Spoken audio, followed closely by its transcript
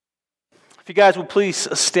If you guys would please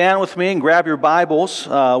stand with me and grab your Bibles.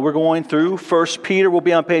 We're going through 1 Peter. We'll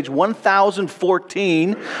be on page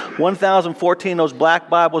 1014. 1014, those black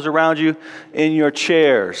Bibles around you in your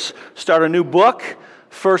chairs. Start a new book,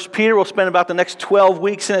 1 Peter. We'll spend about the next 12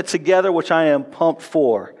 weeks in it together, which I am pumped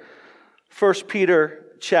for. 1 Peter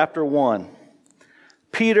chapter 1.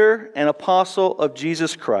 Peter, an apostle of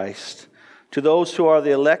Jesus Christ, to those who are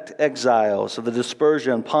the elect exiles of the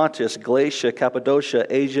dispersion, Pontus, Galatia, Cappadocia,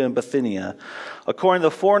 Asia, and Bithynia, according to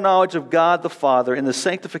the foreknowledge of God the Father, in the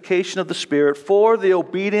sanctification of the Spirit, for the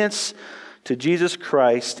obedience to Jesus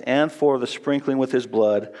Christ, and for the sprinkling with His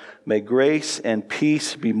blood, may grace and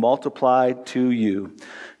peace be multiplied to you.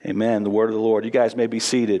 Amen. The word of the Lord. You guys may be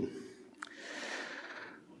seated.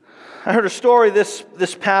 I heard a story this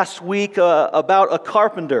past week about a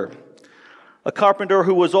carpenter. A carpenter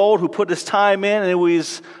who was old, who put his time in, and who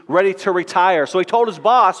was ready to retire. So he told his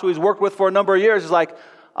boss, who he's worked with for a number of years, he's like,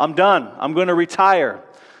 I'm done. I'm going to retire.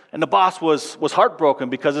 And the boss was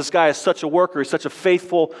heartbroken because this guy is such a worker. He's such a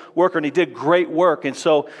faithful worker, and he did great work. And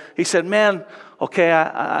so he said, man, okay,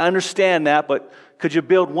 I understand that, but could you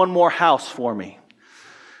build one more house for me?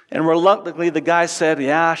 And reluctantly, the guy said,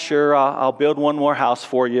 yeah, sure, I'll build one more house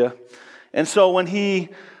for you. And so when he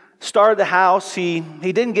started the house, he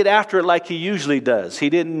didn't get after it like he usually does. He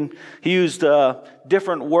used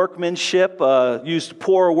different workmanship, used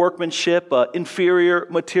poor workmanship, inferior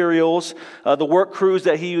materials. The work crews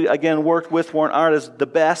that he, again, worked with aren't as the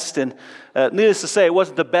best. And needless to say, it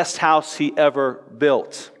wasn't the best house he ever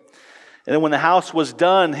built. And then when the house was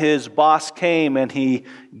done, his boss came and he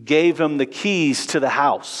gave him the keys to the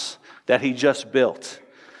house that he just built.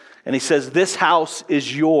 And he says, this house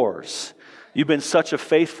is yours. You've been such a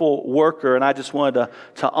faithful worker, and I just wanted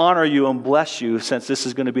to honor you and bless you since this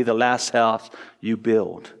is going to be the last house you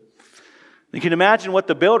build. You can imagine what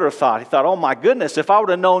the builder thought. He thought, oh my goodness, if I would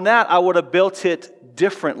have known that, I would have built it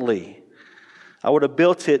differently. And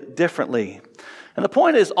the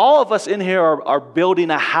point is, all of us in here are building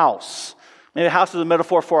a house. Maybe a house is a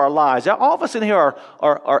metaphor for our lives. All of us in here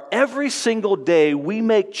are every single day we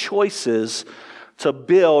make choices to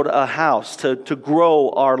build a house, to grow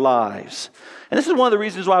our lives. And this is one of the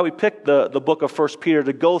reasons why we picked the book of 1 Peter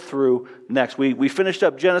to go through next. We finished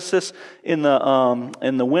up Genesis in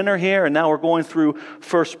the winter here, and now we're going through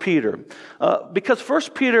 1 Peter. Because 1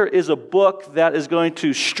 Peter is a book that is going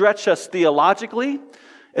to stretch us theologically,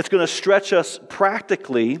 it's going to stretch us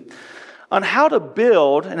practically on how to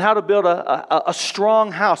build a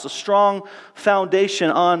strong house, a strong foundation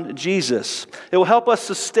on Jesus. It will help us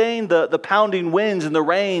sustain the pounding winds and the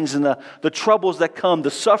rains and the troubles that come, the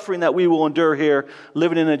suffering that we will endure here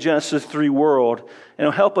living in a Genesis 3 world. And it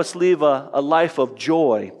will help us live a life of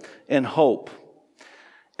joy and hope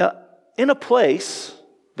in a place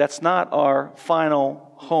that's not our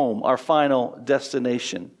final home, our final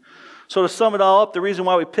destination. So to sum it all up, the reason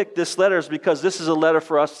why we picked this letter is because this is a letter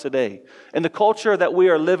for us today. In the culture that we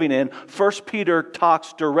are living in, 1 Peter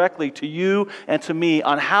talks directly to you and to me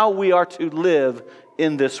on how we are to live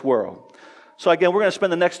in this world. So again, we're going to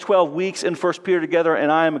spend the next 12 weeks in 1 Peter together,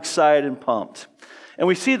 and I am excited and pumped. And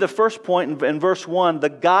we see the first point in verse 1, the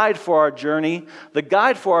guide for our journey. The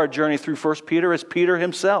guide for our journey through 1 Peter is Peter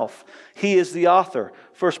himself. He is the author.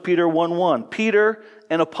 1 Peter 1:1. Peter,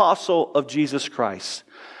 an apostle of Jesus Christ.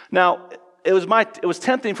 Now, it was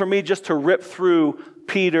tempting for me just to rip through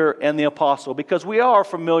Peter and the apostle because we are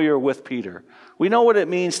familiar with Peter. We know what it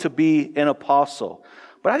means to be an apostle.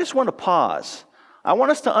 But I just want to pause. I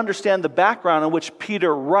want us to understand the background in which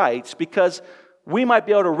Peter writes because we might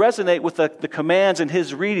be able to resonate with the commands in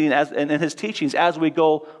his reading and in his teachings as we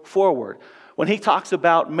go forward. When he talks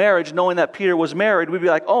about marriage, knowing that Peter was married, we'd be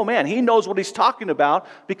like, oh man, he knows what he's talking about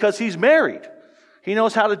because he's married. He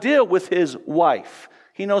knows how to deal with his wife.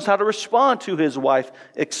 He knows how to respond to his wife,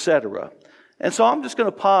 etc. And so I'm just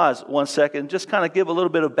going to pause one second and just kind of give a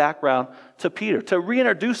little bit of background to Peter, to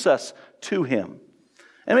reintroduce us to him.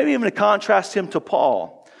 And maybe even to contrast him to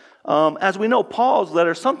Paul. As we know, Paul's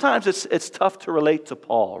letter, sometimes it's tough to relate to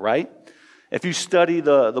Paul, right? If you study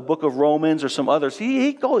the book of Romans or some others,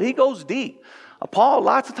 he goes deep. Paul,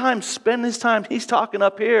 lots of times, spend his time, he's talking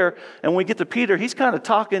up here, and when we get to Peter, he's kind of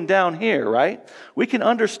talking down here, right? We can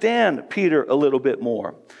understand Peter a little bit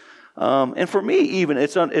more. And for me, even,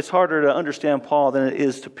 it's harder to understand Paul than it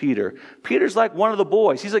is to Peter. Peter's like one of the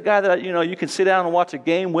boys. He's a guy that, you can sit down and watch a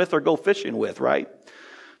game with or go fishing with, right?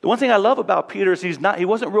 The one thing I love about Peter is he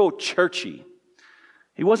wasn't real churchy.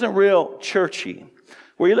 Where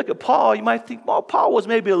you look at Paul, you might think, well, Paul was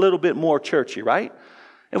maybe a little bit more churchy, right?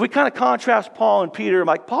 If we kind of contrast Paul and Peter,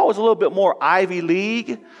 like Paul was a little bit more Ivy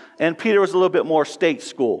League, and Peter was a little bit more state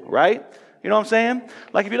school, right? You know what I'm saying?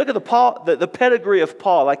 Like if you look at the pedigree of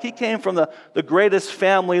Paul, like he came from the greatest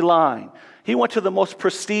family line. He went to the most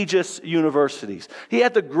prestigious universities. He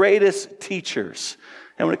had the greatest teachers.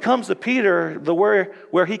 And when it comes to Peter,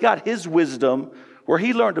 where he got his wisdom, where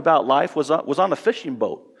he learned about life was on a fishing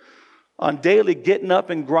boat, on daily getting up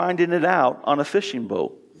and grinding it out on a fishing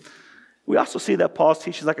boat. We also see that Paul's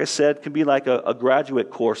teachings, like I said, can be like a graduate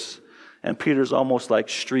course, and Peter's almost like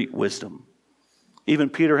street wisdom. Even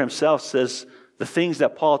Peter himself says the things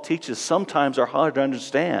that Paul teaches sometimes are hard to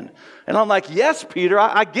understand. And I'm like, yes, Peter,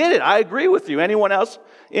 I get it. I agree with you. Anyone else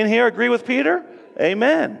in here agree with Peter?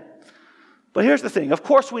 Amen. But here's the thing. Of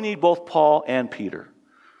course, we need both Paul and Peter.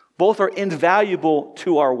 Both are invaluable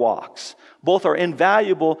to our walks. Both are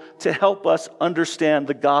invaluable to help us understand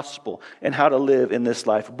the gospel and how to live in this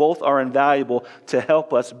life. Both are invaluable to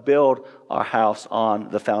help us build our house on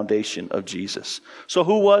the foundation of Jesus. So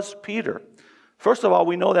who was Peter? First of all,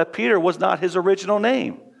 we know that Peter was not his original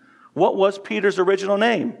name. What was Peter's original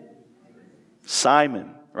name?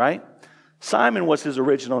 Simon, right? Simon was his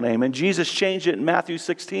original name, and Jesus changed it in Matthew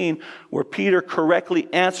 16, where Peter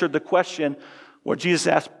correctly answered the question where Jesus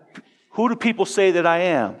asked, "Who do people say that I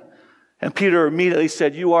am?" And Peter immediately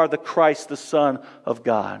said, "You are the Christ, the Son of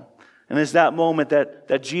God." And it's that moment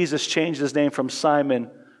that Jesus changed his name from Simon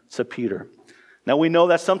to Peter. Now we know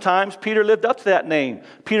that sometimes Peter lived up to that name.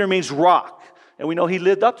 Peter means rock. And we know he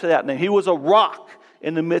lived up to that name. He was a rock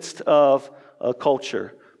in the midst of a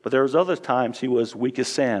culture. But there was other times he was weak as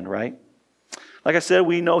sand, right? Like I said,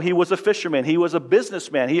 we know he was a fisherman. He was a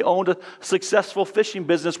businessman. He owned a successful fishing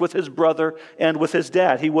business with his brother and with his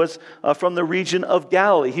dad. He was from the region of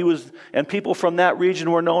Galilee. And people from that region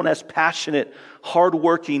were known as passionate,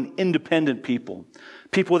 hardworking, independent people.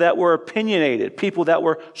 People that were opinionated. People that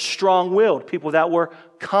were strong-willed. People that were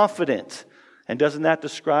confident. And doesn't that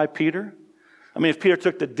describe Peter? I mean, if Peter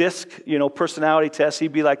took the DISC, personality test,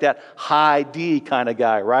 he'd be like that high D kind of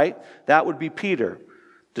guy, right? That would be Peter,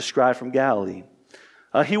 described from Galilee.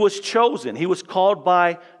 He was chosen. He was called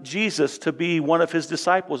by Jesus to be one of his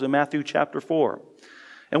disciples in Matthew chapter 4.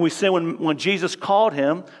 And we see when Jesus called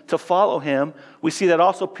him to follow him, we see that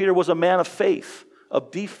also Peter was a man of faith,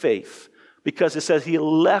 of deep faith, because it says he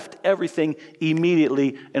left everything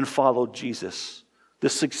immediately and followed Jesus. The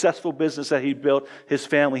successful business that he built, his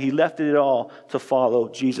family, he left it all to follow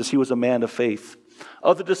Jesus. He was a man of faith.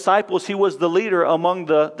 Of the disciples, he was the leader among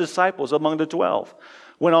the disciples, among the 12.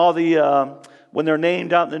 When they're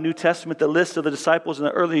named out in the New Testament, the list of the disciples and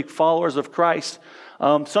the early followers of Christ,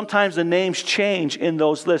 sometimes the names change in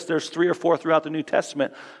those lists. There's 3 or 4 throughout the New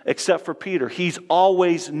Testament, except for Peter. He's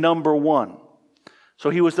always number 1. So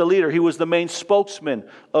he was the leader. He was the main spokesman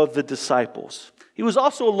of the disciples. He was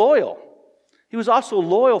also loyal. He was also a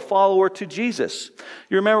loyal follower to Jesus.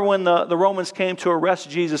 You remember when the Romans came to arrest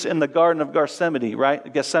Jesus in the Garden of Gethsemane,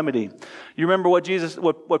 right? Gethsemane. You remember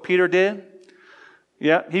what Peter did?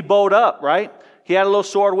 Yeah, he bowed up, right? He had a little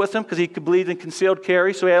sword with him because he believed in concealed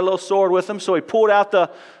carry, so he had a little sword with him. So he pulled out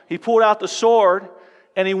the sword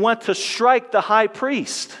and he went to strike the high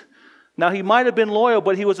priest. Now, he might have been loyal,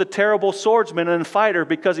 but he was a terrible swordsman and fighter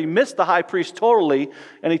because he missed the high priest totally,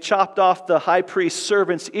 and he chopped off the high priest's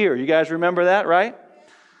servant's ear. You guys remember that, right?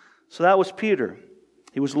 So that was Peter.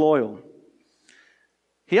 He was loyal.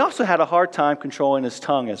 He also had a hard time controlling his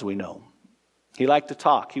tongue, as we know. He liked to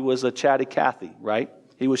talk. He was a chatty Cathy, right?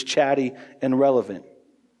 He was chatty and relevant.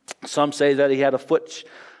 Some say that he had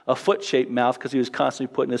a foot-shaped mouth because he was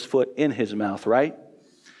constantly putting his foot in his mouth, right?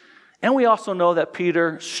 And we also know that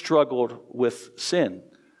Peter struggled with sin.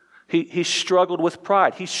 He struggled with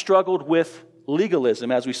pride. He struggled with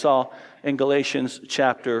legalism, as we saw in Galatians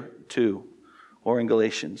chapter 2, or in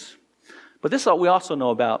Galatians. But this is what we also know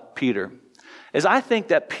about Peter, is I think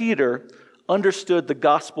that Peter understood the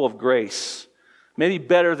gospel of grace maybe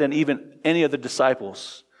better than even any of the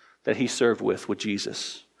disciples that he served with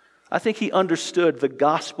Jesus. I think he understood the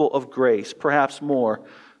gospel of grace perhaps more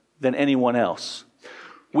than anyone else.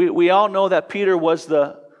 We all know that Peter was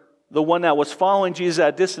the one that was following Jesus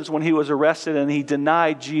at a distance when he was arrested, and he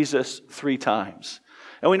denied Jesus 3 times.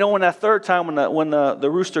 And we know when that third time, when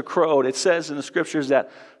the rooster crowed, it says in the scriptures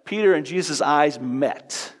that Peter and Jesus' eyes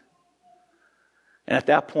met. And at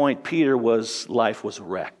that point, Peter's life was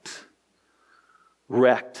wrecked.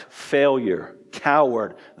 Wrecked, failure,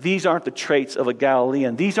 coward. These aren't the traits of a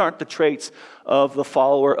Galilean. These aren't the traits of the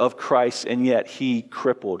follower of Christ, and yet he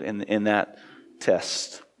crippled in that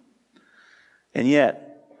test. And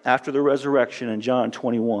yet, after the resurrection in John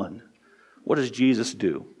 21, what does Jesus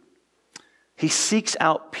do? He seeks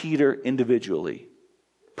out Peter individually,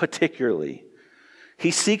 particularly. he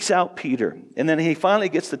seeks out Peter. And then he finally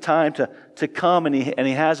gets the time to come, and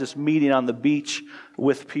he has this meeting on the beach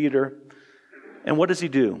with Peter. And what does he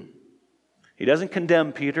do? He doesn't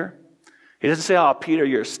condemn Peter. He doesn't say, "Oh, Peter,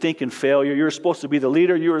 you're a stinking failure. You're supposed to be the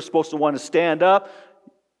leader. You were supposed to want to stand up."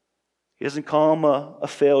 He doesn't call him a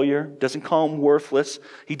failure. Doesn't call him worthless.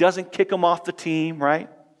 He doesn't kick him off the team, right?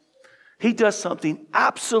 He does something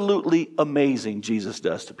absolutely amazing, Jesus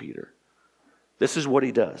does to Peter. This is what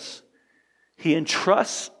he does. He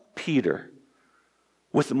entrusts Peter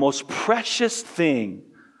with the most precious thing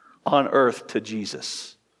on earth to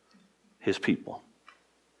Jesus: his people,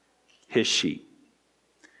 his sheep.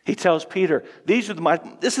 He tells Peter, this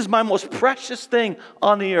is my most precious thing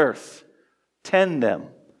on the earth. Tend them,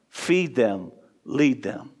 feed them, lead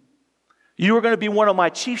them. You are going to be one of my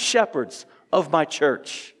chief shepherds of my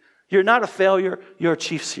church. You're not a failure, you're a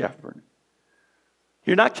chief shepherd.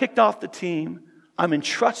 You're not kicked off the team. I'm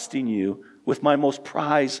entrusting you with my most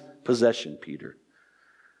prized possession, Peter.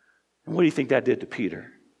 And what do you think that did to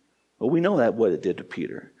Peter? Well, we know that what it did to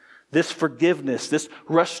Peter. This forgiveness, this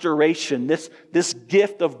restoration, this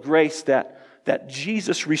gift of grace that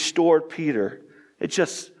Jesus restored Peter, it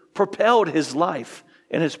just propelled his life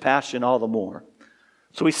and his passion all the more.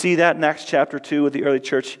 So we see that in Acts chapter 2 of the early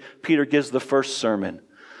church. Peter gives the first sermon,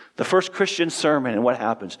 the first Christian sermon, and what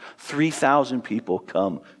happens? 3,000 people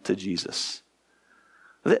come to Jesus.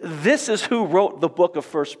 This is who wrote the book of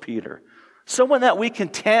 1 Peter. Someone that we can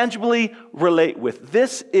tangibly relate with.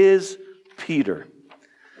 This is Peter.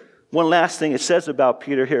 One last thing it says about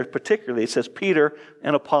Peter here, particularly, it says Peter,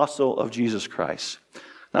 an apostle of Jesus Christ.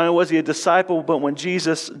 Not only was he a disciple, but when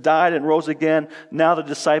Jesus died and rose again, now the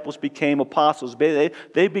disciples became apostles.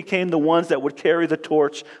 They became the ones that would carry the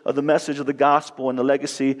torch of the message of the gospel and the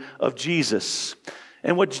legacy of Jesus.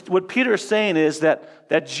 And what Peter is saying is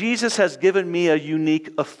that Jesus has given me a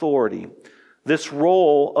unique authority, this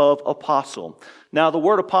role of apostle. Now, the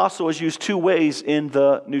word apostle is used two ways in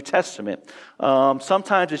the New Testament.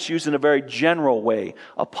 Sometimes it's used in a very general way.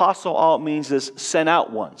 Apostle, all it means is sent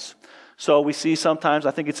out ones. So we see sometimes,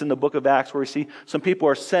 I think it's in the book of Acts, where we see some people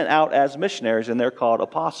are sent out as missionaries, and they're called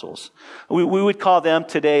apostles. We would call them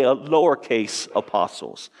today a lowercase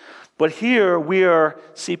apostles. But here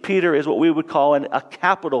see Peter is what we would call a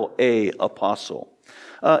capital A apostle.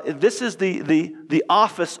 This is the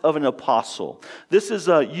office of an apostle. This is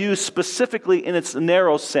used specifically in its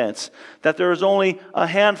narrow sense, that there is only a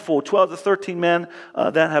handful, 12 to 13 men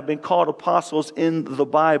that have been called apostles in the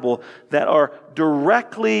Bible that are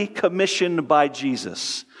directly commissioned by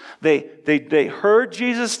Jesus. They heard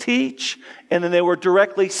Jesus teach, and then they were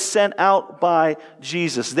directly sent out by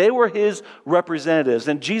Jesus. They were his representatives,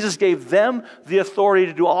 and Jesus gave them the authority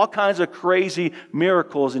to do all kinds of crazy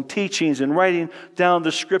miracles and teachings and writing down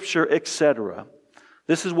the scripture, etc.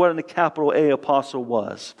 This is what a capital A apostle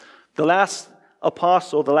was. The last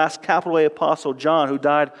apostle, the last capital A apostle, John, who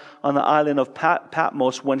died on the island of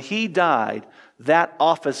Patmos, when he died, that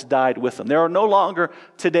office died with him. There are no longer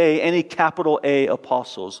today any capital A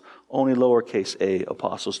apostles, only lowercase a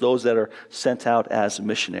apostles, those that are sent out as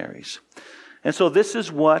missionaries. And so this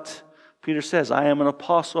is what Peter says, I am an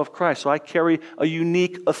apostle of Christ, so I carry a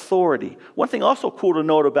unique authority. One thing also cool to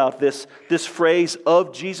note about this phrase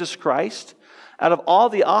of Jesus Christ, out of all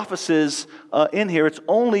the offices in here, it's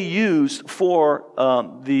only used for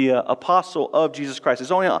the apostle of Jesus Christ. It's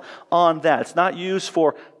only on that. It's not used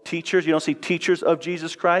for teachers. You don't see teachers of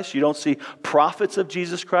Jesus Christ. You don't see prophets of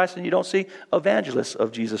Jesus Christ. And you don't see evangelists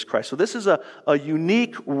of Jesus Christ. So this is a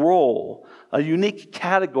unique role, a unique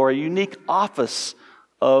category, a unique office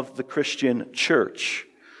of the Christian church.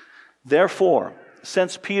 Therefore,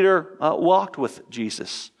 since Peter walked with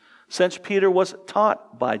Jesus, since Peter was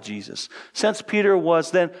taught by Jesus, since Peter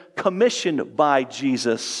was then commissioned by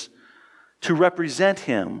Jesus to represent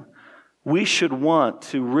him, we should want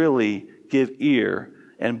to really give ear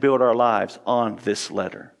and build our lives on this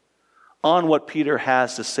letter, on what Peter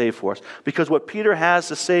has to say for us. Because what Peter has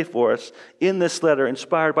to say for us in this letter,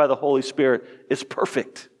 inspired by the Holy Spirit, is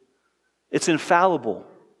perfect. It's infallible.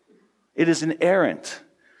 It is inerrant.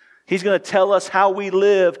 He's going to tell us how we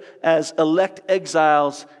live as elect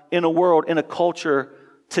exiles in a world, in a culture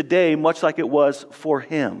today, much like it was for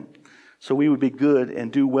him. So we would be good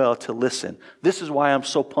and do well to listen. This is why I'm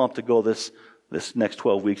so pumped to go this next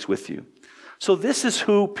 12 weeks with you. So this is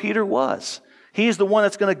who Peter was. He is the one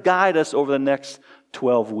that's going to guide us over the next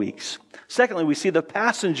 12 weeks. Secondly, we see the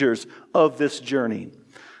passengers of this journey.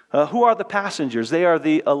 Who are the passengers? They are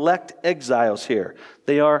the elect exiles here.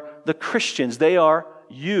 They are the Christians. They are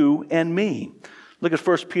you and me. Look at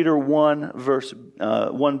 1 Peter 1, verse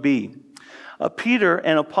 1b. Peter,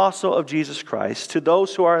 an apostle of Jesus Christ, to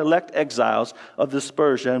those who are elect exiles of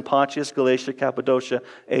Dispersia in Pontus, Galatia, Cappadocia,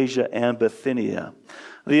 Asia, and Bithynia.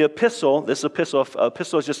 The epistle,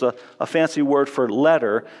 epistle is just a fancy word for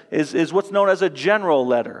letter, is what's known as a general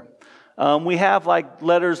letter. We have like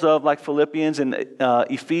letters of like Philippians and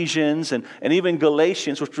Ephesians and even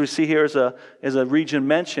Galatians, which we see here as a region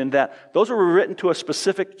mentioned, that those were written to a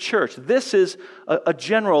specific church. This is a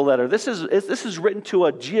general letter. This is written to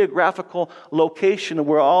a geographical location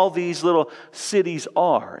where all these little cities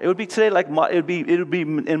are. It would be today like it would be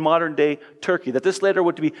in modern day Turkey. That this letter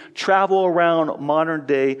would be travel around modern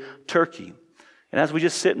day Turkey. And as we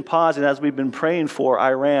just sit and pause, and as we've been praying for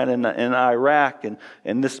Iran and Iraq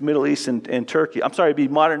and this Middle East and Turkey, I'm sorry, it'd be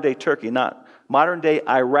modern-day Turkey, not modern-day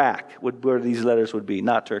Iraq, where these letters would be,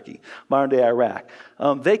 not Turkey, modern-day Iraq.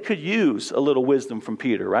 They could use a little wisdom from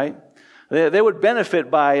Peter, right? They would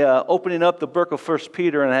benefit by opening up the book of 1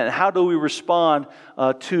 Peter and how do we respond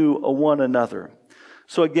to one another.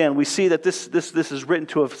 So again, we see that this is written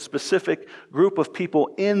to a specific group of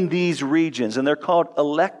people in these regions, and they're called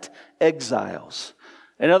elect exiles.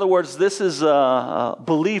 In other words, this is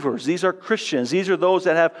believers. These are Christians. These are those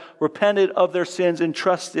that have repented of their sins and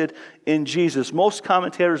trusted in Jesus. Most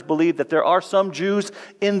commentators believe that there are some Jews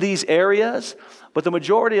in these areas, but the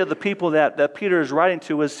majority of the people that Peter is writing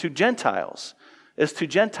to is to Gentiles. Is to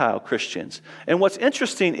Gentile Christians. And what's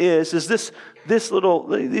interesting is these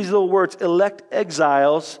little words, elect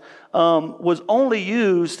exiles, was only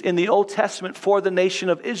used in the Old Testament for the nation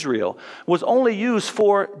of Israel, was only used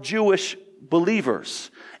for Jewish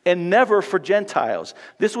believers, and never for Gentiles.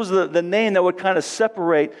 This was the name that would kind of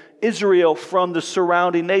separate Israel from the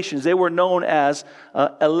surrounding nations. They were known as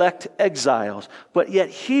elect exiles. But yet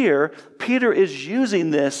here, Peter is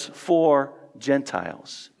using this for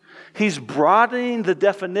Gentiles. He's broadening the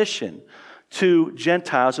definition to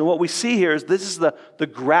Gentiles. And what we see here is this is the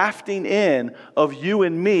grafting in of you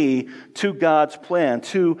and me to God's plan,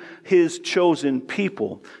 to His chosen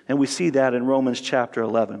people. And we see that in Romans chapter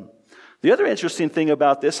 11. The other interesting thing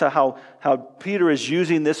about this, how Peter is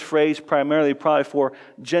using this phrase primarily probably for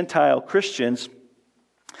Gentile Christians,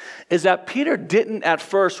 is that Peter didn't at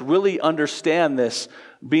first really understand this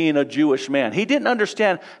being a Jewish man. He didn't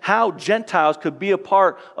understand how Gentiles could be a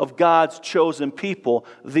part of God's chosen people,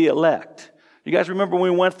 the elect. You guys remember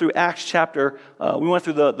when we went through we went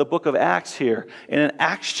through the book of Acts here, and in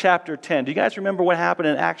Acts chapter 10, do you guys remember what happened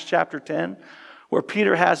in Acts chapter 10? Where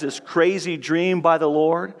Peter has this crazy dream by the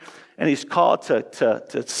Lord, and he's called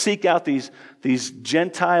to seek out these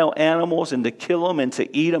Gentile animals and to kill them and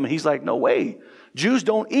to eat them. And he's like, no way. Jews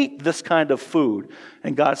don't eat this kind of food.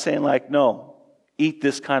 And God's saying like, no, eat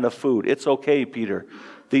this kind of food. It's okay, Peter.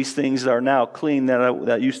 These things are now clean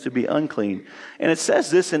that used to be unclean. And it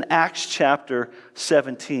says this in Acts chapter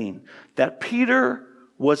 17, that Peter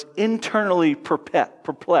was internally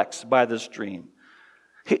perplexed by this dream.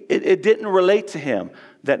 It didn't relate to him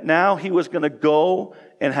that now he was going to go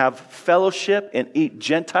and have fellowship and eat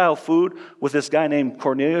Gentile food with this guy named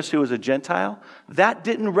Cornelius, who was a Gentile. That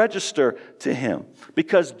didn't register to him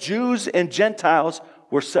because Jews and Gentiles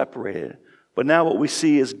were separated. But now what we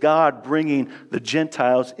see is God bringing the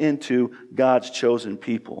Gentiles into God's chosen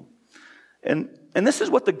people. And this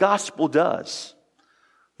is what the gospel does.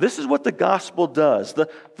 This is what the gospel does.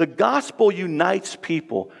 The gospel unites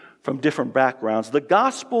people from different backgrounds. The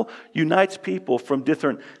gospel unites people from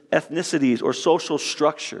different ethnicities or social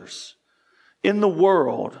structures in the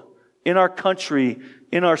world, in our country,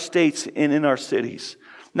 in our states, and in our cities.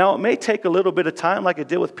 Now, it may take a little bit of time like it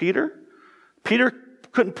did with Peter. Peter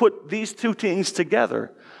couldn't put these two things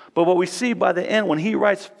together. But what we see by the end, when he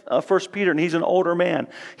writes 1 Peter, and he's an older man,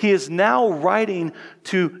 he is now writing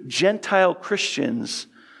to Gentile Christians,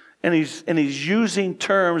 and he's using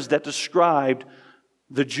terms that described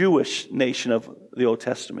the Jewish nation of the Old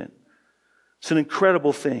Testament. It's an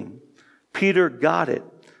incredible thing. Peter got it.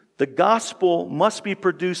 The gospel must be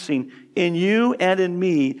producing in you and in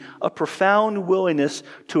me a profound willingness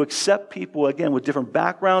to accept people, again, with different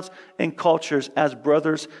backgrounds and cultures as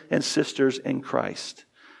brothers and sisters in Christ.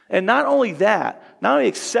 And not only that, not only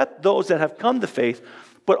accept those that have come to faith,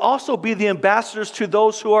 but also be the ambassadors to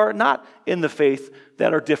those who are not in the faith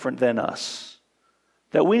that are different than us.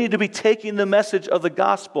 That we need to be taking the message of the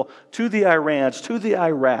gospel to the Irans, to the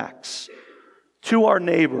Iraqs, to our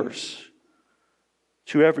neighbors,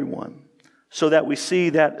 to everyone. So that we see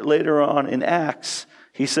that later on in Acts,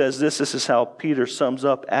 he says this is how Peter sums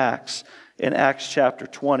up Acts. In Acts chapter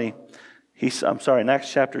 20, in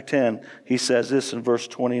Acts chapter 10, he says this in verse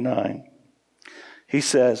 29. He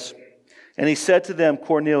says, "And he said to them,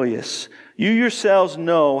 Cornelius, You yourselves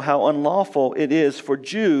know how unlawful it is for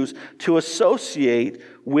Jews to associate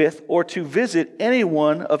with or to visit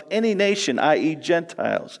anyone of any nation, i.e.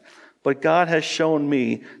 Gentiles. But God has shown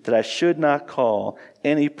me that I should not call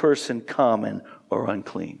any person common or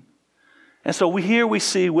unclean. And so we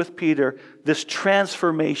see with Peter this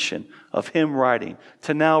transformation of him writing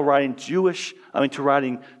to now writing to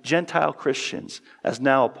writing Gentile Christians as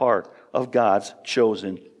now a part of God's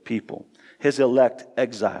chosen people, his elect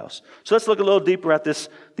exiles. So let's look a little deeper at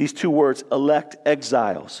these two words, elect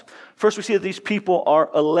exiles. First, we see that these people are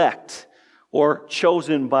elect or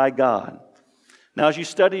chosen by God. Now, as you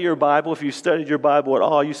study your Bible, if you studied your Bible at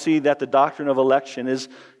all, you see that the doctrine of election is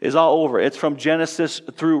all over. It's from Genesis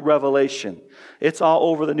through Revelation. It's all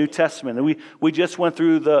over the New Testament. And we just went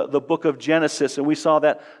through the book of Genesis, and we saw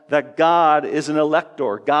that God is an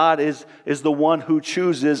elector. God is the one who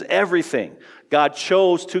chooses everything. God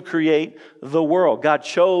chose to create the world. God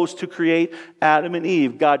chose to create Adam and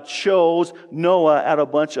Eve. God chose Noah out of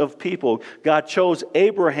a bunch of people. God chose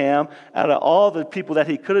Abraham out of all the people that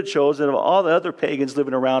he could have chosen, out of all the other pagans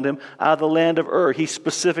living around him, out of the land of Ur. He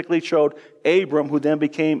specifically chose Abram, who then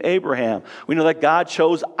became Abraham. We know that God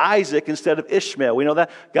chose Isaac instead of Ishmael. We know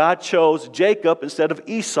that God chose Jacob instead of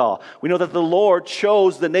Esau. We know that the Lord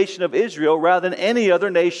chose the nation of Israel rather than any other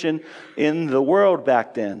nation in the world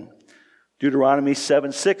back then. Deuteronomy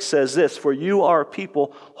 7:6 says this, "For you are a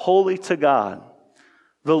people holy to God.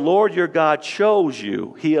 The Lord your God chose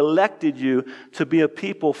you. He elected you to be a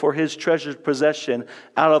people for his treasured possession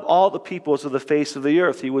out of all the peoples of the face of the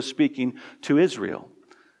earth." He was speaking to Israel.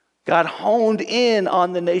 God honed in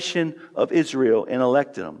on the nation of Israel and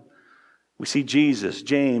elected them. We see Jesus,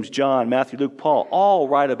 James, John, Matthew, Luke, Paul all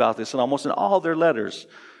write about this, and almost in all their letters.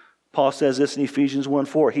 Paul says this in Ephesians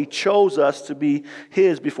 1:4. He chose us to be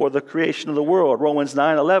his before the creation of the world. Romans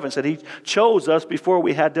 9:11 said he chose us before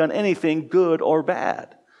we had done anything good or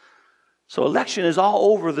bad. So election is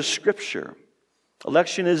all over the Scripture.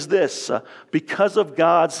 Election is this, because of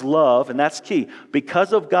God's love, and that's key.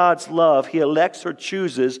 Because of God's love, he elects or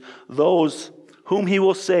chooses those whom he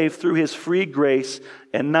will save through his free grace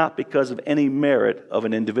and not because of any merit of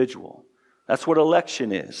an individual. That's what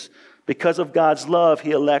election is. Because of God's love,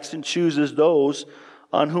 he elects and chooses those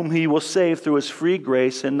on whom he will save through his free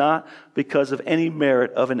grace and not because of any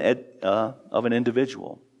merit of an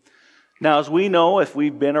individual. Now, as we know, if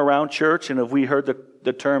we've been around church and if we heard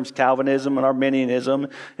the terms Calvinism and Arminianism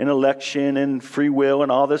and election and free will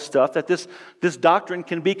and all this stuff, that this doctrine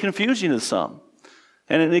can be confusing to some.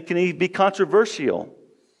 And it can be controversial.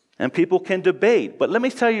 And people can debate. But let me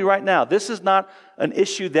tell you right now, this is not an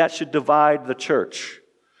issue that should divide the church.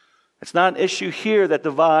 It's not an issue here that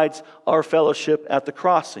divides our fellowship at the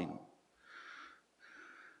crossing.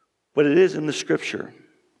 But it is in the Scripture.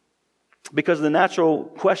 Because the natural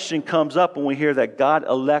question comes up when we hear that God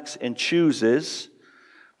elects and chooses.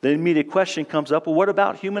 The immediate question comes up, well, what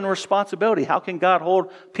about human responsibility? How can God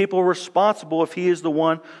hold people responsible if he is the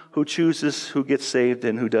one who chooses who gets saved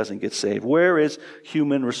and who doesn't get saved? Where is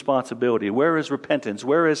human responsibility? Where is repentance?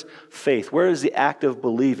 Where is faith? Where is the act of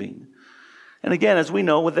believing? And again, as we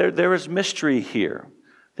know, there is mystery here.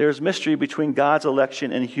 There is mystery between God's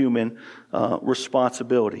election and human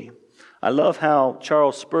responsibility. I love how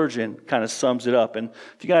Charles Spurgeon kind of sums it up. And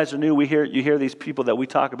if you guys are new, you hear these people that we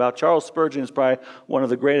talk about. Charles Spurgeon is probably one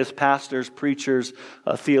of the greatest pastors, preachers,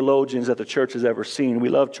 theologians that the church has ever seen. We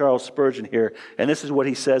love Charles Spurgeon here. And this is what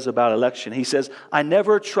he says about election. He says, "I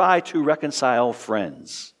never try to reconcile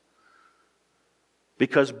friends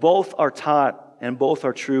because both are taught and both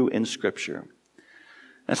are true in Scripture."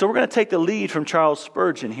 And so we're going to take the lead from Charles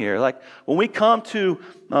Spurgeon here. Like when we come to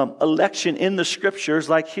election in the Scriptures,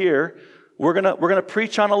 like here, we're going to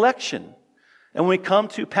preach on election. And when we come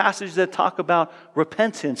to passages that talk about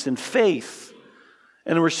repentance and faith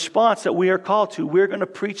and the response that we are called to, we're going to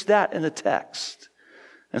preach that in the text.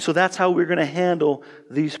 And so that's how we're going to handle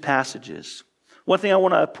these passages. One thing I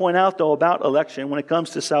want to point out, though, about election when it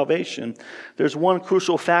comes to salvation, there's one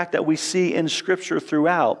crucial fact that we see in Scripture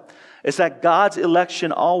throughout. It's that God's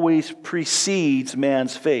election always precedes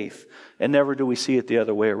man's faith. And never do we see it the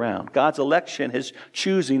other way around. God's election, his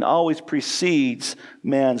choosing, always precedes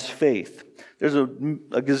man's faith. There's a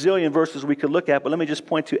gazillion verses we could look at, but let me just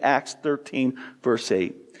point to Acts 13, verse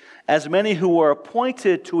 8. "As many who were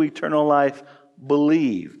appointed to eternal life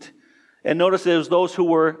believed." And notice there's those who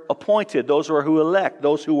were appointed, those who elect,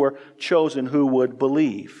 those who were chosen who would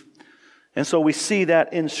believe. And so we see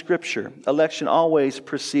that in Scripture. Election always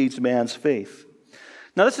precedes man's faith.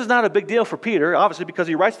 Now this is not a big deal for Peter, obviously because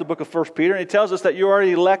he writes the book of 1 Peter and he tells us that you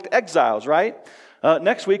already elect exiles, right?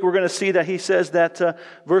 Next week, we're going to see that he says that,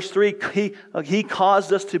 verse 3, he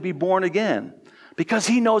caused us to be born again because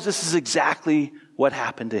he knows this is exactly what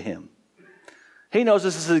happened to him. He knows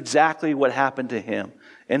this is exactly what happened to him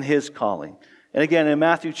in his calling. And again, in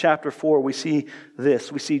Matthew chapter 4, we see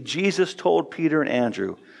this. We see Jesus told Peter and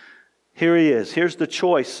Andrew, here he is. Here's the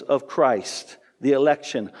choice of Christ, the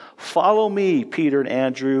election. Follow me, Peter and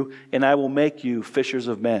Andrew, and I will make you fishers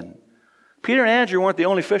of men. Peter and Andrew weren't the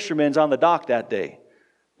only fishermen on the dock that day.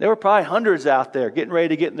 There were probably hundreds out there getting ready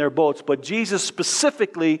to get in their boats, but Jesus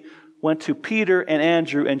specifically went to Peter and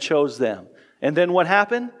Andrew and chose them. And then what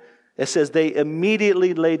happened? It says they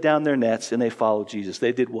immediately laid down their nets and they followed Jesus.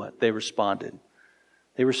 They did what? They responded.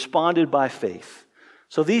 They responded by faith.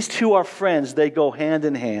 So these two are friends. They go hand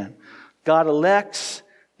in hand. God elects,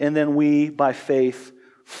 and then we, by faith,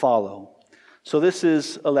 follow. So this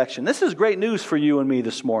is election. This is great news for you and me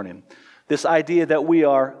this morning. This idea that we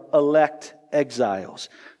are elect exiles.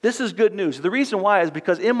 This is good news. The reason why is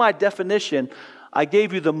because in my definition, I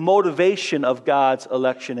gave you the motivation of God's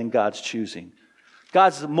election and God's choosing.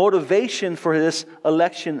 God's motivation for this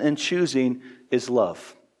election and choosing is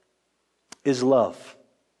love. Is love.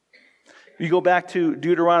 You go back to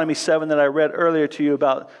Deuteronomy 7 that I read earlier to you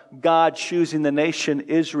about God choosing the nation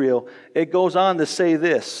Israel. It goes on to say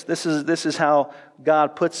this. This is how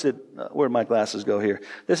God puts it. Where'd my glasses go here?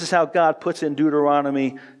 This is how God puts it in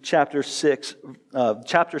Deuteronomy chapter 7,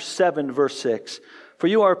 verse 6. For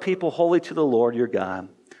you are a people holy to the Lord your God.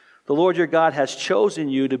 The Lord your God has chosen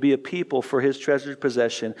you to be a people for his treasured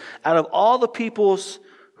possession out of all the peoples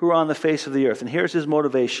who are on the face of the earth. And here's his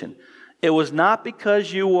motivation. It was not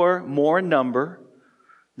because you were more in number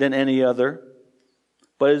than any other,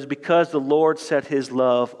 but it is because the Lord set his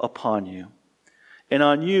love upon you. And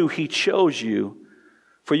on you he chose you,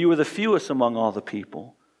 for you were the fewest among all the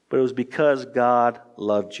people, but it was because God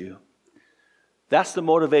loved you. That's the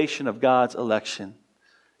motivation of God's election,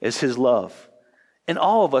 is his love. And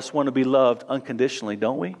all of us want to be loved unconditionally,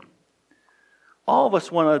 don't we? All of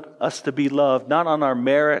us want us to be loved, not on our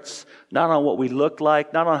merits, not on what we look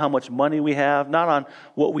like, not on how much money we have, not on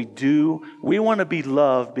what we do. We want to be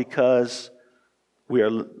loved because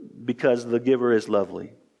the giver is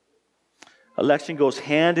lovely. Election goes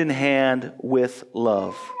hand in hand with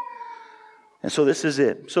love. And so this is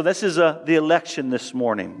it. So this is the election this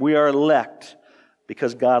morning. We are elect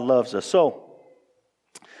because God loves us. So,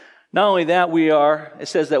 not only that, it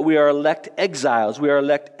says that we are elect exiles. We are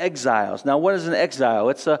elect exiles. Now, what is an exile?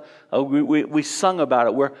 We sung about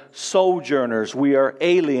it. We're sojourners. We are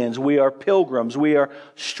aliens. We are pilgrims. We are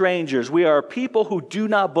strangers. We are people who do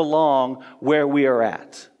not belong where we are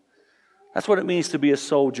at. That's what it means to be a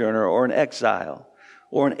sojourner or an exile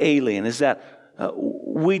or an alien, is that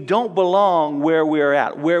we don't belong where we are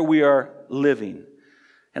at, where we are living.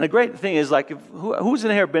 And the great thing is, like, who's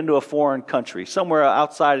in here been to a foreign country, somewhere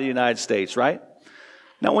outside of the United States, right?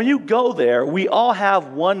 Now, when you go there, we all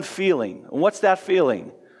have one feeling. And what's that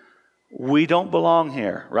feeling? We don't belong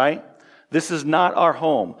here, right? This is not our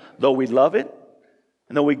home. Though we love it,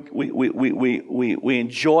 and though we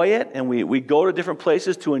enjoy it, and we go to different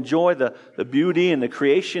places to enjoy the beauty and the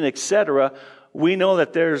creation, etc., we know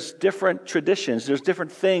that there's different traditions, there's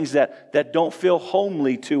different things that don't feel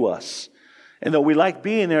homely to us. And though we like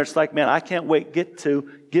being there, it's like, man, I can't wait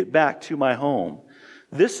get back to my home.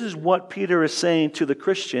 This is what Peter is saying to the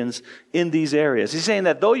Christians in these areas. He's saying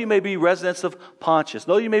that though you may be residents of Pontus,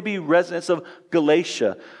 though you may be residents of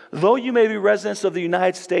Galatia, though you may be residents of the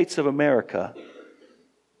United States of America,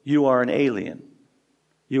 you are an alien.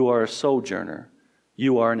 You are a sojourner.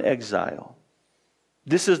 You are an exile.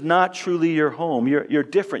 This is not truly your home. You're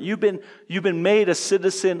different. You've been made a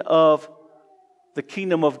citizen of the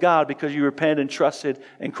kingdom of God because you repented and trusted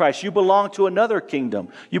in Christ. You belong to another kingdom.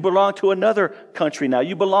 You belong to another country now.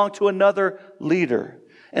 You belong to another leader.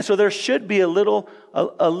 And so there should be a little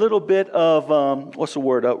bit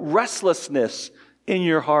of, restlessness in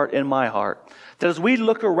your heart and my heart. That as we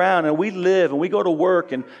look around and we live and we go to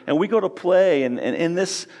work and we go to play and in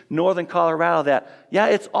this northern Colorado, that, yeah,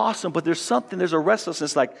 it's awesome, but there's a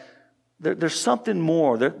restlessness, like there's something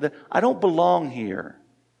more. I don't belong here.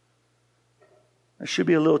 There should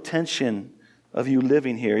be a little tension of you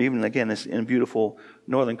living here, even again in beautiful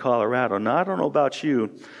northern Colorado. Now, I don't know about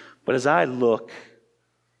you, but as I look,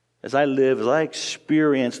 as I live, as I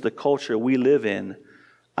experience the culture we live in,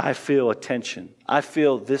 I feel a tension. I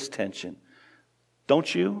feel this tension.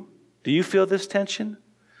 Don't you? Do you feel this tension?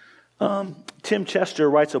 Tim Chester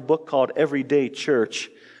writes a book called Everyday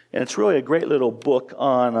Church, and it's really a great little book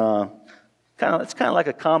on it's kind of like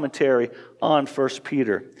a commentary on 1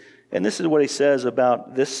 Peter. And this is what he says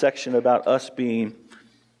about this section about us being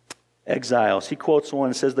exiles. He quotes one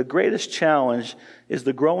and says, "The greatest challenge is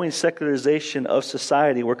the growing secularization of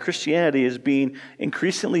society, where Christianity is being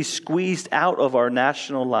increasingly squeezed out of our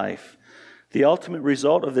national life. The ultimate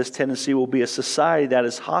result of this tendency will be a society that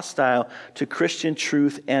is hostile to Christian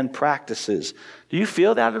truth and practices." Do you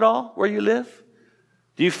feel that at all where you live?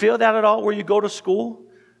 Do you feel that at all where you go to school?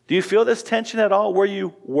 Do you feel this tension at all where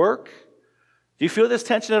you work? Do you feel this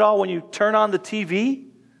tension at all when you turn on the TV?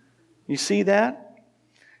 You see that?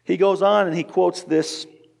 He goes on and he quotes this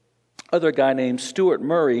other guy named Stuart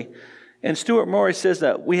Murray. And Stuart Murray says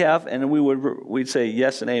that we have, and we'd say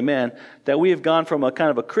yes and amen, that we have gone from a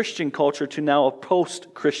kind of a Christian culture to now a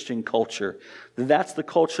post-Christian culture. That's the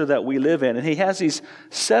culture that we live in. And he has these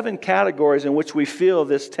 7 categories in which we feel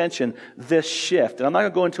this tension, this shift. And I'm not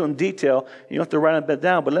going to go into them in detail. You don't have to write them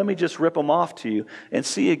down, but let me just rip them off to you and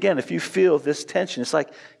see again if you feel this tension. It's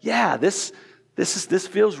like, yeah, this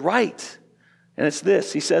feels right. And it's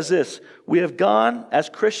this. He says this: we have gone as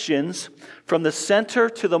Christians from the center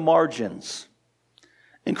to the margins.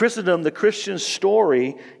 In Christendom, the Christian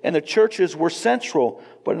story and the churches were central,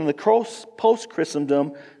 but in the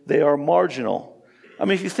post-Christendom, they are marginal. I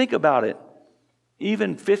mean, if you think about it,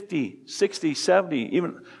 even 50, 60, 70,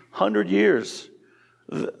 even 100 years,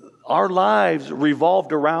 our lives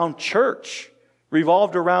revolved around church,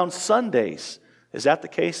 revolved around Sundays. Is that the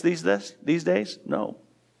case these days? No.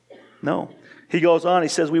 He goes on, he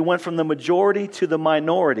says, we went from the majority to the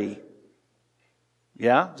minority.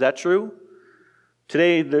 Yeah, is that true?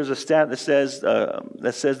 Today, there's a stat that says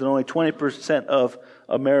that only 20% of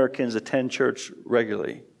Americans attend church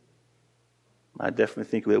regularly. I definitely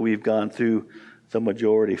think that we've gone through the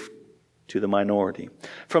majority to the minority.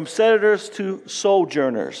 From senators to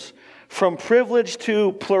sojourners. From privilege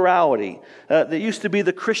to plurality. That used to be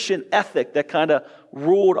the Christian ethic that kind of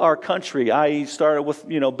ruled our country. I started with,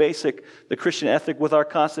 the Christian ethic with our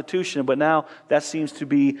Constitution, but now that seems to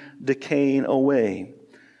be decaying away.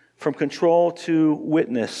 From control to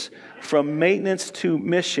witness. From maintenance to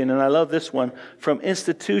mission. And I love this one. From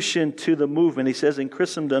institution to the movement. He says in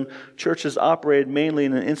Christendom, churches operated mainly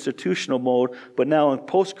in an institutional mode, but now in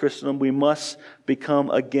post-Christendom, we must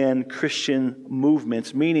become again Christian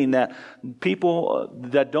movements, meaning that people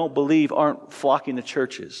that don't believe aren't flocking to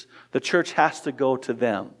churches. The church has to go to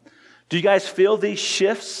them. Do you guys feel these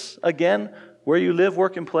shifts again where you live,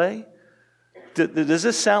 work, and play? Does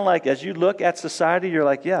this sound like, as you look at society, you're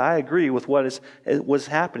like, yeah, I agree with what's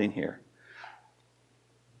happening here?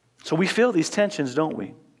 So we feel these tensions, don't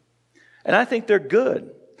we? And I think they're good.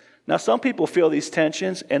 Now, some people feel these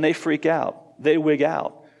tensions and they freak out. They wig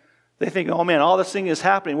out. They think, oh man, all this thing is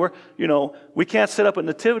happening. We can't set up a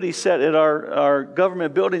nativity set at our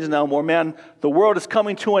government buildings now more. Man, the world is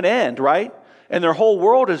coming to an end, right? And their whole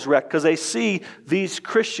world is wrecked because they see these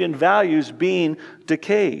Christian values being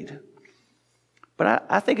decayed. But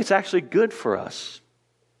I think it's actually good for us.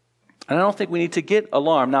 And I don't think we need to get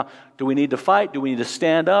alarmed. Now, do we need to fight? Do we need to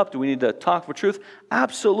stand up? Do we need to talk for truth?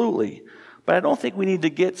 Absolutely. But I don't think we need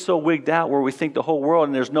to get so wigged out where we think the whole world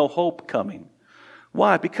and there's no hope coming.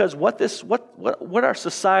 Why? Because what our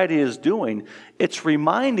society is doing, it's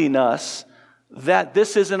reminding us that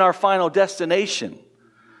this isn't our final destination.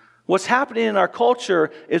 What's happening in our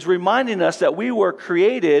culture is reminding us that we were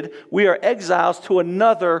created, we are exiles to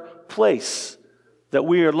another place that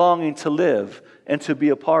we are longing to live and to be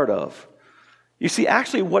a part of. You see,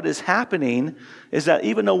 actually what is happening is that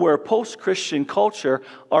even though we're a post-Christian culture,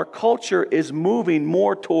 our culture is moving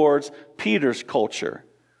more towards Peter's culture,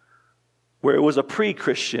 where it was a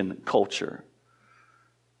pre-Christian culture.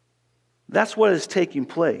 That's what is taking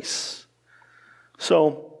place.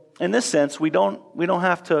 So, in this sense, we don't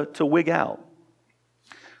have to wig out.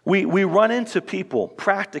 We run into people,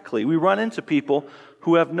 practically, we run into people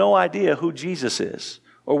who have no idea who Jesus is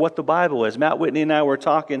or what the Bible is. Matt Whitney and I were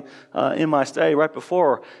talking in my study right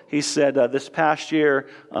before. He said this past year,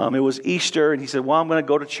 it was Easter, and he said, well, I'm going to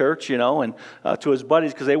go to church, and to his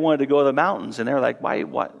buddies because they wanted to go to the mountains. And they're like, why?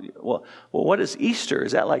 Well, what is Easter?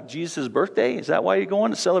 Is that like Jesus' birthday? Is that why you're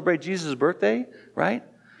going to celebrate Jesus' birthday? Right?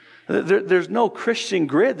 There's no Christian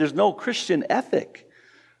grid. There's no Christian ethic.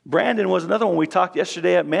 Brandon was another one we talked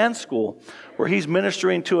yesterday at Man School, where he's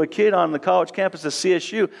ministering to a kid on the college campus at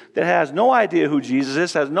CSU that has no idea who Jesus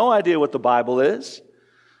is, has no idea what the Bible is.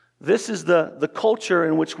 This is the culture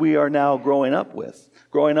in which we are now growing up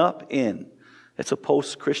in. It's a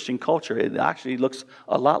post-Christian culture. It actually looks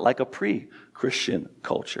a lot like a pre-Christian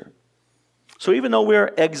culture. So even though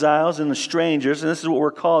we're exiles and the strangers, and this is what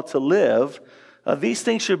we're called to live, these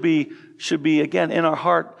things should be again in our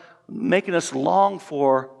heart, making us long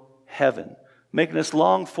for heaven, making us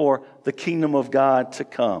long for the kingdom of God to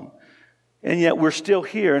come. And yet we're still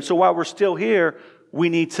here. And so while we're still here, we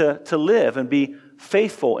need to live and be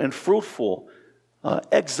faithful and fruitful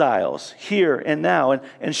exiles here and now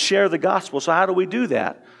and share the gospel. So how do we do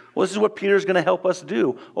that? Well, this is what Peter's going to help us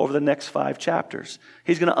do over the next 5 chapters.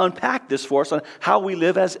 He's going to unpack this for us on how we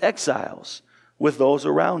live as exiles with those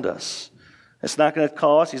around us. He's not going to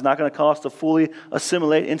call us to fully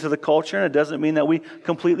assimilate into the culture, and it doesn't mean that we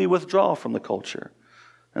completely withdraw from the culture.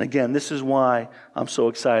 And again, this is why I'm so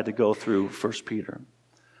excited to go through 1 Peter.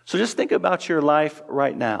 So just think about your life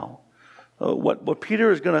right now. What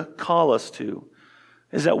Peter is going to call us to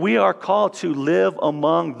is that we are called to live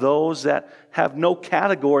among those that have no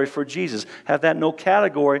category for Jesus, have that no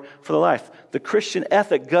category for the life. The Christian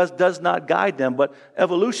ethic does not guide them, but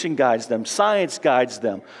evolution guides them, science guides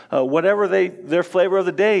them, whatever their flavor of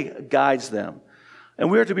the day guides them.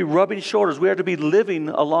 And we are to be rubbing shoulders. We are to be living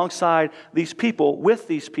alongside these people, with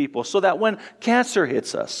these people, so that when cancer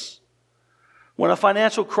hits us, when a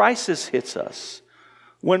financial crisis hits us,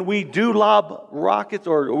 when we do lob rockets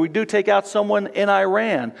or we do take out someone in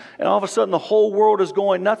Iran, and all of a sudden the whole world is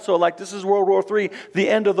going nuts, so like this is World War III, the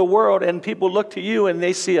end of the world, and people look to you and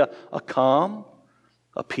they see a calm,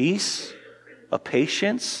 a peace, a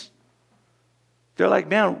patience. They're like,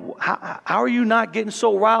 man, how are you not getting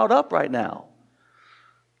so riled up right now?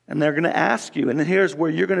 And they're going to ask you, and then here's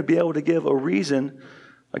where you're going to be able to give a reason,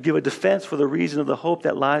 or give a defense for the reason of the hope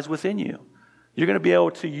that lies within you. You're going to be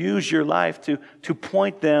able to use your life to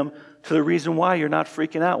point them to the reason why you're not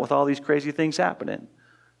freaking out with all these crazy things happening.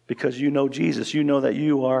 Because you know Jesus. You know that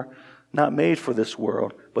you are not made for this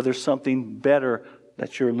world, but there's something better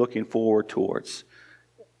that you're looking forward towards.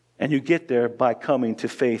 And you get there by coming to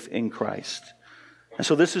faith in Christ. And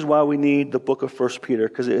so this is why we need the book of 1 Peter,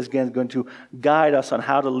 because it is, again, going to guide us on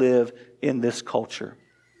how to live in this culture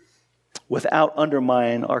without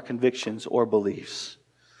undermining our convictions or beliefs.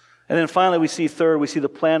 And then finally, we see the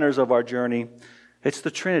planners of our journey. It's the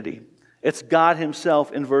Trinity. It's God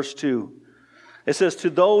himself in verse 2. It says, to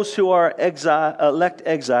those who are elect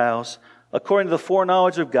exiles, according to the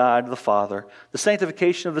foreknowledge of God the Father, the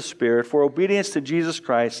sanctification of the Spirit, for obedience to Jesus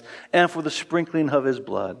Christ, and for the sprinkling of his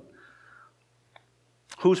blood.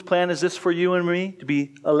 Whose plan is this for you and me, to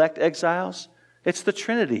be elect exiles? It's the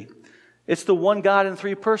Trinity. It's the one God in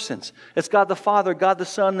 3 persons. It's God the Father, God the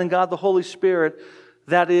Son, and God the Holy Spirit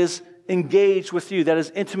that is engaged with you, that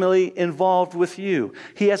is intimately involved with you.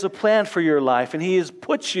 He has a plan for your life, and he has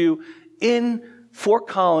put you in Fort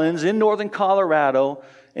Collins, in northern Colorado,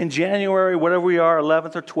 in January, whatever we are,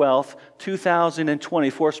 11th or 12th, 2020,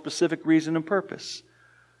 for a specific reason and purpose.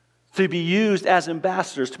 To be used as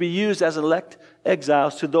ambassadors, to be used as elect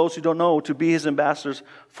exiles to those who don't know, to be his ambassadors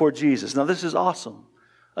for Jesus. Now, this is awesome.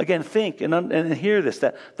 Again, think and hear this,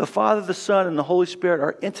 that the Father, the Son, and the Holy Spirit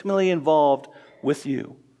are intimately involved with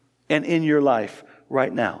you and in your life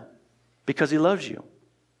right now because he loves you.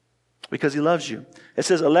 Because he loves you. It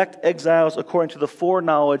says, elect exiles according to the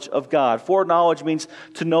foreknowledge of God. Foreknowledge means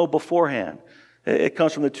to know beforehand. It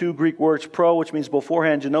comes from the 2 Greek words, pro, which means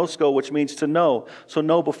beforehand, ginosko, which means to know. So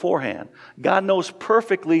know beforehand. God knows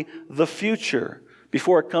perfectly the future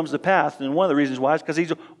before it comes to pass. And one of the reasons why is because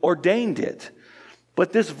he's ordained it.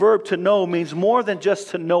 But this verb to know means more than just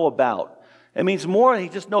to know about. It means more than he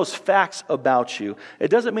just knows facts about you. It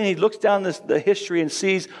doesn't mean he looks down the history and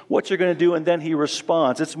sees what you're going to do and then he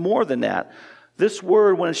responds. It's more than that. This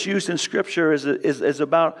word, when it's used in Scripture, is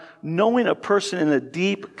about knowing a person in a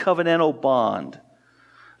deep covenantal bond.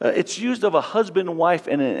 It's used of a husband and wife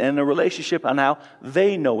and a relationship on how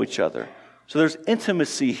they know each other. So there's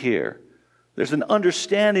intimacy here. There's an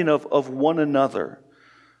understanding of one another.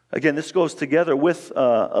 Again, this goes together with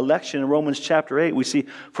election in Romans chapter 8. We see,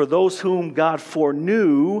 for those whom God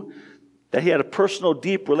foreknew, that he had a personal,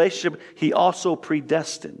 deep relationship, he also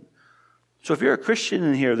predestined. So if you're a Christian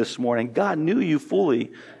in here this morning, God knew you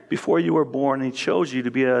fully before you were born, and he chose you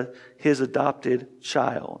to be his adopted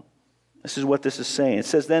child. This is what this is saying. It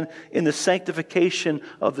says then, in the sanctification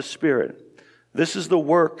of the Spirit. This is the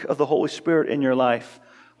work of the Holy Spirit in your life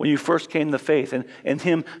when you first came to faith, and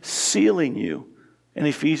him sealing you in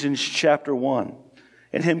Ephesians chapter 1,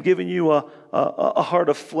 and him giving you a heart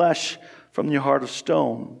of flesh from your heart of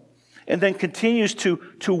stone. And then continues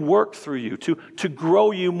to work through you, to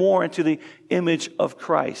grow you more into the image of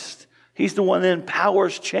Christ. He's the one that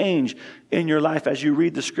empowers change in your life as you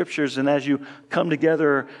read the Scriptures and as you come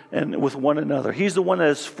together and with one another. He's the one that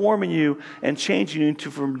is forming you and changing you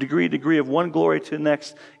from degree to degree of one glory to the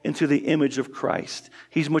next into the image of Christ.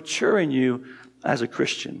 He's maturing you as a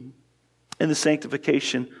Christian in the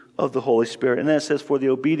sanctification of the Holy Spirit. And then it says, for the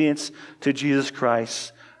obedience to Jesus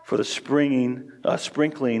Christ, for the sprinkling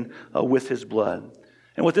with his blood.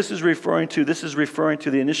 And what this is referring to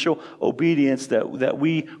the initial obedience that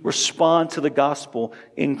we respond to the gospel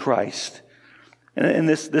in Christ. And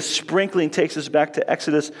this sprinkling takes us back to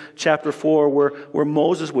Exodus chapter 4, where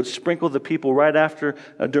Moses would sprinkle the people right after,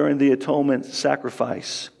 during the atonement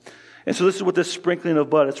sacrifice. And so this is what this sprinkling of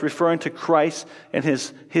blood, it's referring to Christ and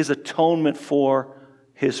his atonement for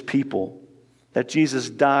his people. That Jesus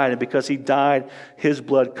died, and because he died, his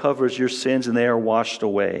blood covers your sins and they are washed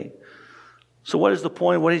away. So what is the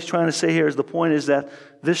point? What he's trying to say here is the point is that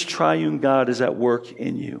this triune God is at work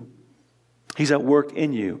in you. He's at work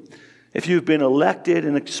in you. If you've been elected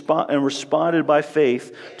and responded by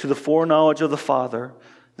faith to the foreknowledge of the Father,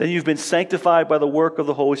 then you've been sanctified by the work of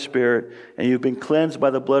the Holy Spirit, and you've been cleansed by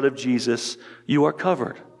the blood of Jesus, you are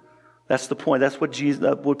covered. That's the point. That's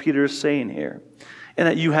what Peter is saying here. And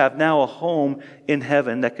that you have now a home in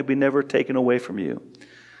heaven that could be never taken away from you.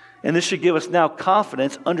 And this should give us now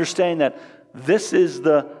confidence, understanding that this is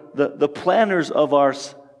the planners of our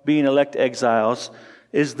being elect exiles,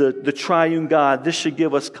 is the triune God. This should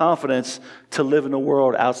give us confidence to live in a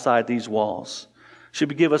world outside these walls.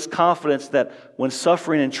 Should give us confidence that when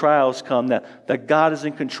suffering and trials come, that God is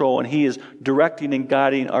in control and He is directing and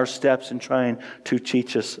guiding our steps and trying to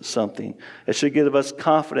teach us something. It should give us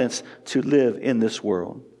confidence to live in this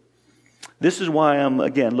world. This is why I'm,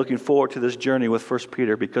 again, looking forward to this journey with 1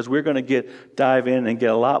 Peter, because we're going to dive in and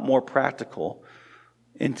get a lot more practical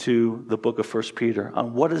into the book of 1 Peter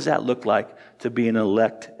on what does that look like to be an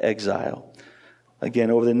elect exile.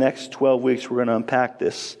 Again, over the next 12 weeks, we're going to unpack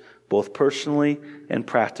this both personally and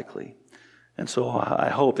practically. And so I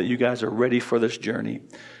hope that you guys are ready for this journey.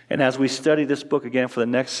 And as we study this book again for the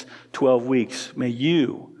next 12 weeks, may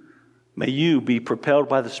you be propelled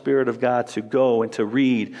by the Spirit of God to go and to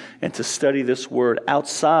read and to study this word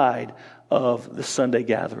outside of the Sunday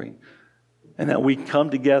gathering. And that we come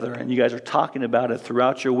together and you guys are talking about it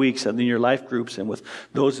throughout your weeks and in your life groups and with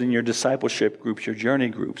those in your discipleship groups, your journey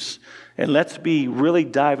groups. And let's be really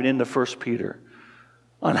diving into 1 Peter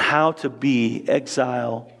on how to be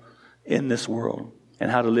exile in this world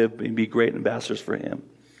and how to live and be great ambassadors for Him.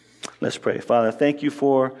 Let's pray. Father, thank you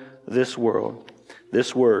for this world,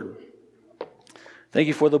 this word. Thank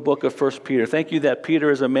you for the book of 1 Peter. Thank you that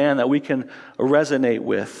Peter is a man that we can resonate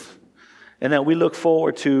with and that we look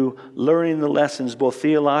forward to learning the lessons both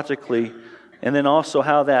theologically and then also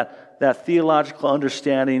how that theological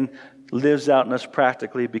understanding lives out in us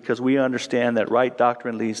practically, because we understand that right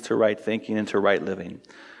doctrine leads to right thinking and to right living.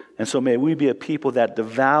 And so may we be a people that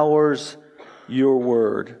devours your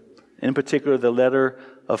word, in particular the letter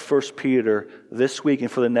of 1 Peter this week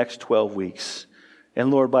and for the next 12 weeks.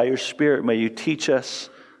 And Lord, by your Spirit, may you teach us,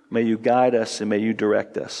 may you guide us, and may you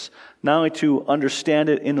direct us. Not only to understand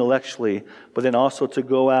it intellectually, but then also to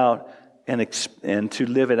go out and to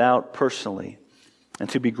live it out personally, and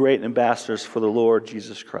to be great ambassadors for the Lord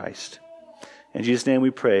Jesus Christ. In Jesus' name we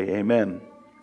pray, amen.